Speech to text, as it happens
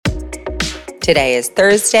Today is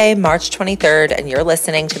Thursday, March 23rd, and you're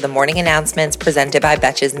listening to the Morning Announcements presented by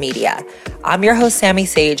Betches Media. I'm your host, Sammy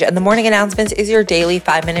Sage, and the Morning Announcements is your daily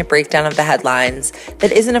 5-minute breakdown of the headlines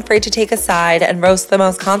that isn't afraid to take a side and roast the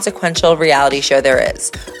most consequential reality show there is,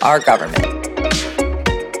 our government.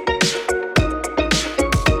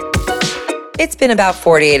 It's been about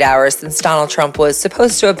 48 hours since Donald Trump was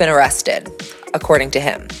supposed to have been arrested, according to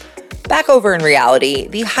him. Back over in reality,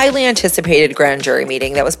 the highly anticipated grand jury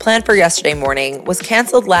meeting that was planned for yesterday morning was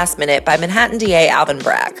canceled last minute by Manhattan DA Alvin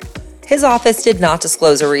Bragg. His office did not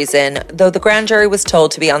disclose a reason, though the grand jury was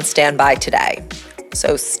told to be on standby today.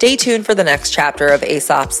 So stay tuned for the next chapter of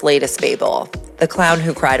Aesop's latest fable, The Clown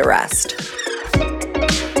Who Cried Arrest.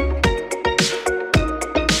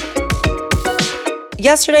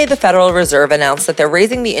 Yesterday, the Federal Reserve announced that they're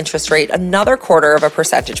raising the interest rate another 1/4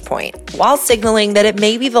 percentage point, while signaling that it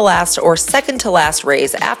may be the last or second to last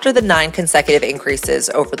raise after the 9 consecutive increases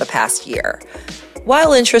over the past year.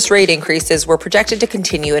 While interest rate increases were projected to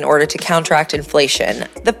continue in order to counteract inflation,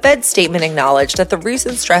 the Fed's statement acknowledged that the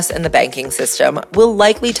recent stress in the banking system will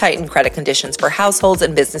likely tighten credit conditions for households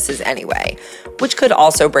and businesses anyway, which could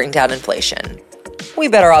also bring down inflation. We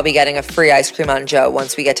better all be getting a free ice cream on Joe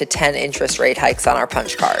once we get to 10 interest rate hikes on our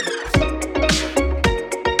punch card.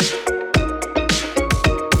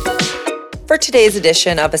 For today's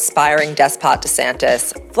edition of Aspiring Despot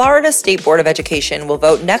DeSantis, Florida State Board of Education will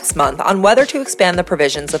vote next month on whether to expand the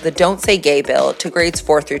provisions of the Don't Say Gay bill to grades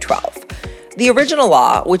 4 through 12. The original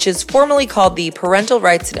law, which is formally called the Parental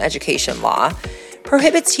Rights in Education Law,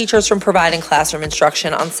 prohibits teachers from providing classroom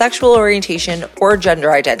instruction on sexual orientation or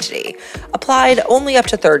gender identity, applied only up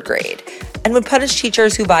to 3rd grade, and would punish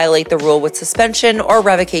teachers who violate the rule with suspension or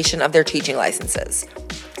revocation of their teaching licenses.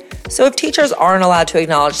 So if teachers aren't allowed to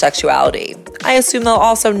acknowledge sexuality, I assume they'll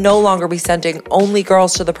also no longer be sending only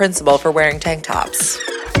girls to the principal for wearing tank tops.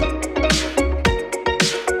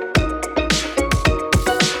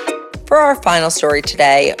 For our final story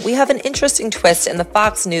today, we have an interesting twist in the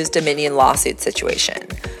Fox News Dominion lawsuit situation.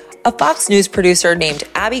 A Fox News producer named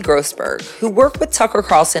Abby Grossberg, who worked with Tucker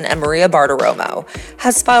Carlson and Maria Bartiromo,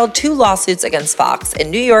 has filed 2 lawsuits against Fox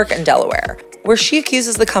in New York and Delaware, where she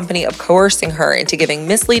accuses the company of coercing her into giving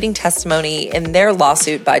misleading testimony in their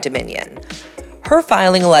lawsuit by Dominion. Her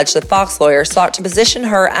filing alleged that Fox lawyers sought to position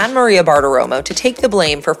her and Maria Bartiromo to take the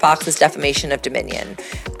blame for Fox's defamation of Dominion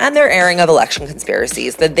and their airing of election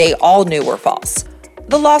conspiracies that they all knew were false.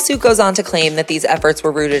 The lawsuit goes on to claim that these efforts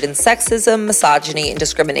were rooted in sexism, misogyny, and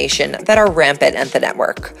discrimination that are rampant at the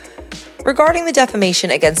network. Regarding the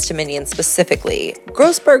defamation against Dominion specifically,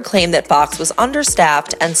 Grossberg claimed that Fox was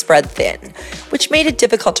understaffed and spread thin, which made it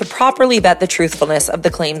difficult to properly vet the truthfulness of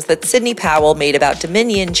the claims that Sidney Powell made about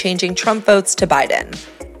Dominion changing Trump votes to Biden.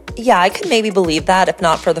 Yeah, I could maybe believe that if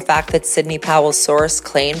not for the fact that Sidney Powell's source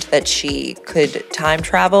claimed that she could time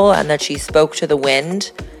travel and that she spoke to the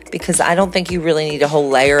wind, because I don't think you really need a whole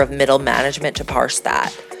layer of middle management to parse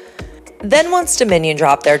that. Then once Dominion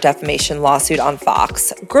dropped their defamation lawsuit on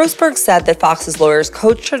Fox, Grossberg said that Fox's lawyers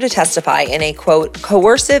coached her to testify in a, quote,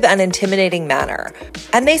 coercive and intimidating manner,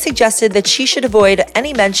 and they suggested that she should avoid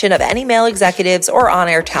any mention of any male executives or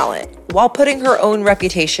on-air talent, while putting her own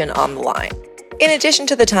reputation on the line. In addition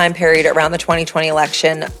to the time period around the 2020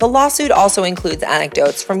 election, the lawsuit also includes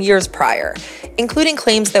anecdotes from years prior, including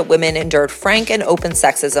claims that women endured frank and open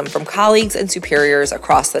sexism from colleagues and superiors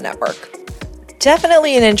across the network.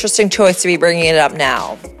 Definitely an interesting choice to be bringing it up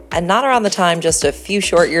now, and not around the time just a few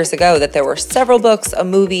short years ago that there were several books, a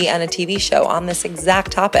movie, and a TV show on this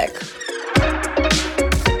exact topic.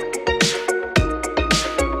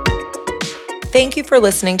 Thank you for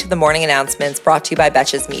listening to the Morning Announcements brought to you by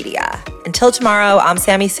Betches Media. Until tomorrow, I'm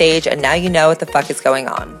Sammy Sage, and now you know what the fuck is going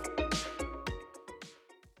on.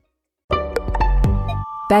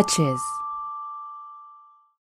 Betches.